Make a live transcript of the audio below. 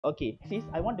Okay, next is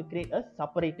I want to create a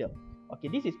separator. Okay,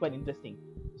 this is quite interesting.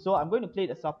 So I'm going to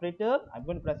create a separator. I'm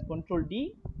going to press Ctrl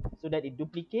D so that it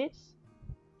duplicates.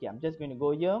 Okay, I'm just going to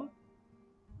go here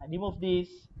and remove this,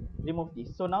 remove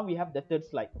this. So now we have the third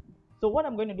slide. So what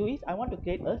I'm going to do is I want to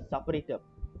create a separator.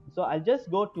 So I'll just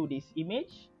go to this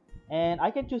image and I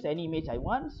can choose any image I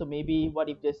want. So maybe what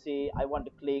if just say I want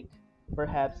to click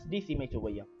perhaps this image over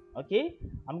here. Okay,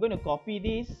 I'm going to copy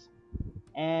this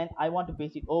and I want to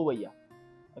paste it over here.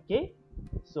 Okay,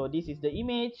 so this is the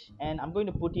image and I'm going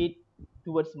to put it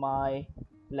towards my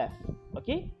left.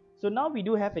 Okay, so now we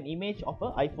do have an image of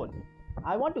an iPhone.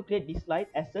 I want to create this slide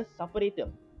as a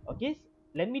separator. Okay,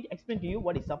 let me explain to you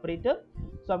what is separator.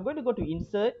 So I'm going to go to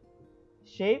insert,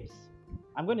 shapes.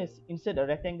 I'm going to insert a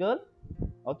rectangle.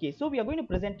 Okay, so we are going to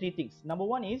present three things. Number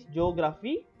one is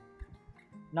geography,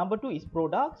 number two is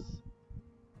products,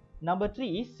 number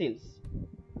three is sales.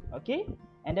 Okay,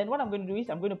 and then what I'm going to do is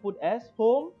I'm going to put as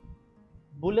home,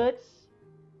 bullets,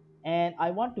 and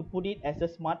I want to put it as a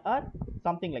smart art,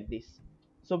 something like this.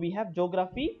 So we have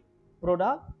geography,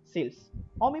 product, sales,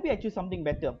 or maybe I choose something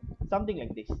better, something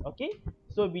like this. Okay,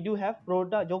 so we do have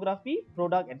product, geography,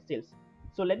 product, and sales.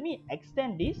 So let me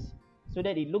extend this so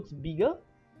that it looks bigger.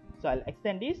 So I'll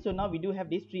extend this. So now we do have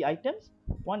these three items.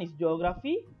 One is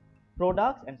geography,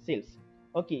 products, and sales.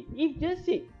 Okay, if just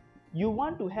say you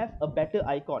want to have a better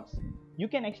icons, you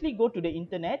can actually go to the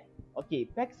internet. Okay,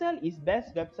 Pexel is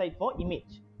best website for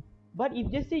image. But if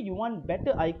just say you want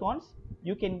better icons,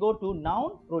 you can go to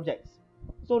Noun Projects.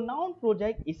 So Noun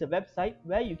Project is a website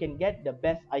where you can get the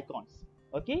best icons.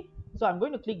 Okay, so I'm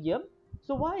going to click here.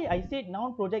 So why I said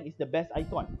Noun Project is the best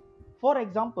icon? For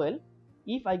example,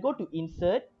 if I go to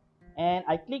insert and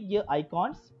I click here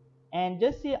icons and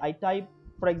just say I type,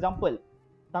 for example,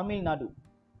 Tamil Nadu.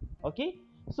 Okay,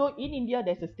 so in India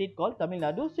there's a state called Tamil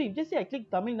Nadu. So if just say I click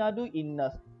Tamil Nadu in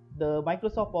the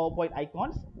Microsoft PowerPoint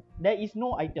icons, there is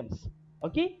no items.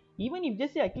 Okay, even if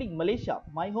just say I click Malaysia,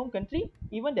 my home country,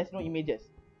 even there's no images.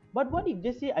 But what if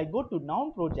just say I go to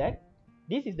Noun Project,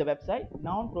 this is the website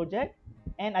Noun Project,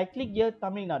 and I click here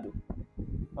Tamil Nadu.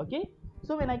 Okay,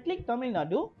 so when I click Tamil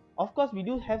Nadu, of course we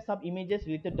do have some images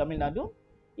related to Tamil Nadu.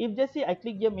 If just say I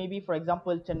click here maybe for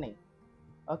example Chennai.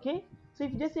 Okay, so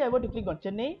if just say I want to click on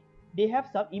Chennai, they have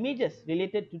some images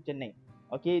related to Chennai.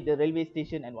 Okay, the railway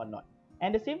station and whatnot.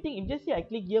 And the same thing if just say I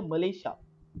click here Malaysia.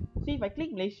 So if I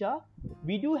click Malaysia,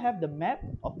 we do have the map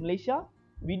of Malaysia,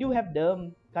 we do have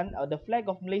the flag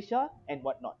of Malaysia and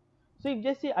whatnot. So if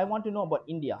just say I want to know about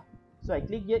India, so I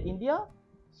click here India.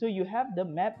 So you have the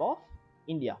map of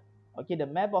India. Okay, the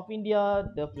map of India,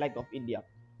 the flag of India.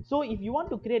 So if you want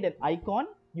to create an icon,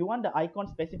 you want the icon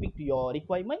specific to your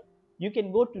requirement, you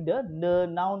can go to the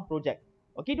Noun Project.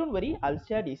 Okay, don't worry, I'll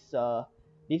share this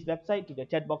this website to the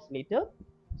chat box later.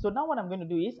 So now what I'm going to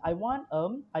do is I want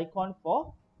icon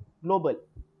for global.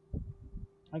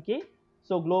 Okay,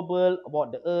 so global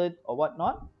about the earth or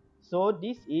whatnot. So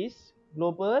this is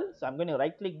global. So I'm going to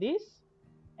right click this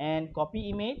and copy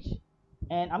image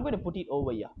and I'm going to put it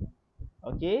over here.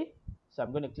 Okay, so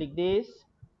I'm going to click this.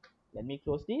 Let me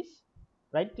close this.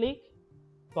 Right click,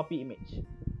 copy image.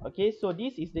 Okay, so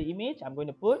this is the image I'm going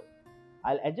to put.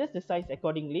 I'll adjust the size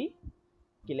accordingly.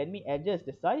 Okay, let me adjust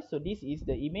the size. So this is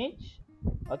the image.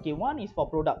 Okay, one is for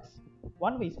products,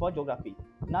 one is for geography.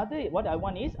 Another what I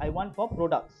want is I want for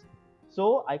products.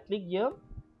 So I click here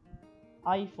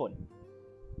iPhone.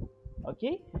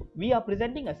 Okay, we are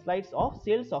presenting a slides of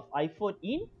sales of iPhone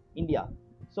in India.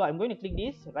 So I'm going to click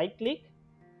this, right click,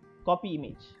 copy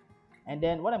image, and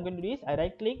then what I'm going to do is I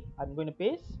right click, I'm going to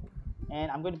paste,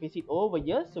 and I'm going to paste it over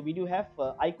here. So we do have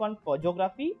icon for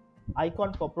geography,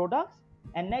 icon for products,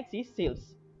 and next is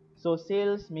sales. So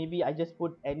sales, maybe I just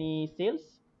put any sales,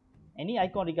 any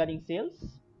icon regarding sales.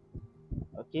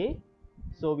 Okay,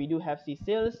 so we do have see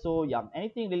sales. So yeah,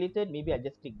 anything related, maybe I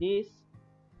just click this,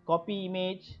 copy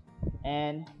image,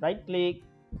 and right click,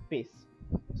 paste.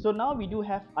 So now we do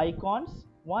have icons.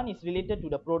 One is related to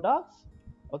the products.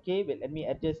 Okay, well, let me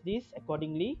adjust this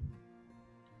accordingly.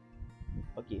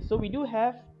 Okay, so we do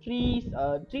have three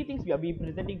things we are be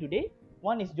presenting today.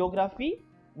 One is geography,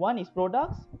 one is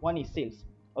products, one is sales.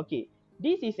 Okay,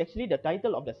 this is actually the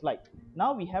title of the slide.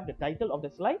 Now we have the title of the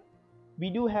slide. We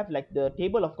do have like the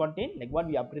table of content, like what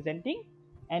we are presenting.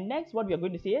 And next, what we are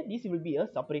going to say, this will be a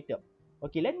separator.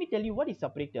 Okay, let me tell you what is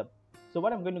separator. So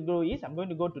what I'm going to go is, I'm going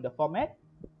to go to the format.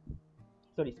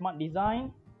 So the smart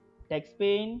design, text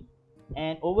pane,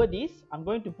 and over this, I'm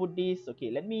going to put this. Okay,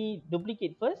 let me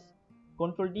duplicate first.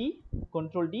 Control D,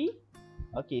 Control D.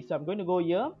 Okay, so I'm going to go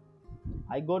here.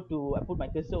 I put my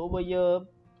cursor over here.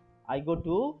 I go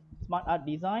to Smart Art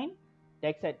Design,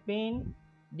 Text at Pane.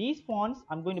 These fonts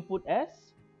I'm going to put as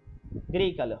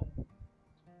gray color.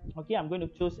 Okay, I'm going to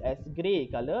choose as gray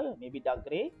color, maybe dark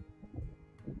gray.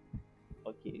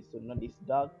 Okay, so not this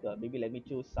dark, maybe let me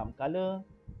choose some color.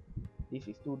 This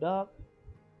is too dark.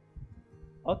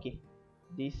 Okay,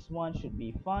 this one should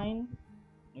be fine.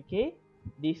 Okay,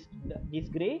 this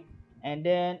gray, and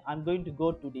then I'm going to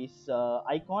go to this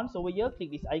icons over here.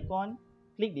 Click this icon,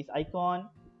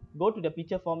 go to the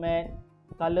picture format,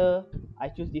 color. I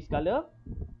choose this color,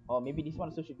 or maybe this one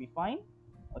also should be fine.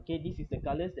 Okay, this is the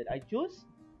colors that I choose,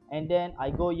 and then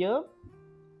I go here,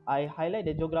 I highlight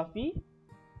the geography,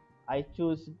 I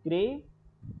choose gray,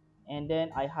 and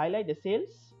then I highlight the sales.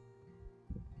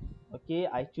 Okay,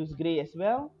 I choose gray as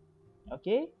well.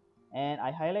 Okay, and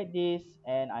I highlight this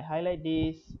and I highlight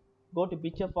this. Go to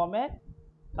picture format,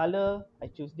 color, I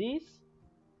choose this,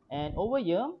 and over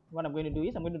here what I'm going to do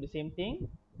is I'm going to do the same thing.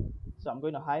 So I'm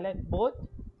going to highlight both,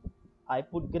 I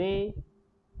put gray,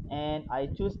 and I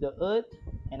choose the earth,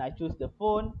 and I choose the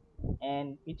phone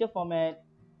and picture format,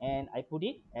 and I put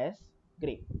it as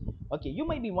gray. Okay, you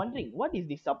might be wondering what is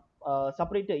this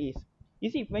separator is. You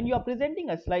see, when you are presenting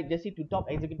a slide, let's say to top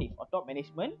executive or top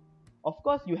management, of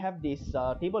course you have this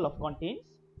table of contents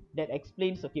that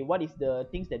explains, okay, what is the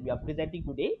things that we are presenting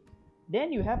today.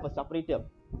 Then you have a separator.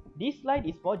 This slide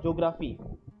is for geography,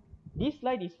 this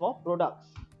slide is for products,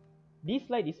 this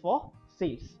slide is for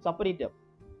sales. Separator.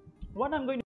 What I'm going to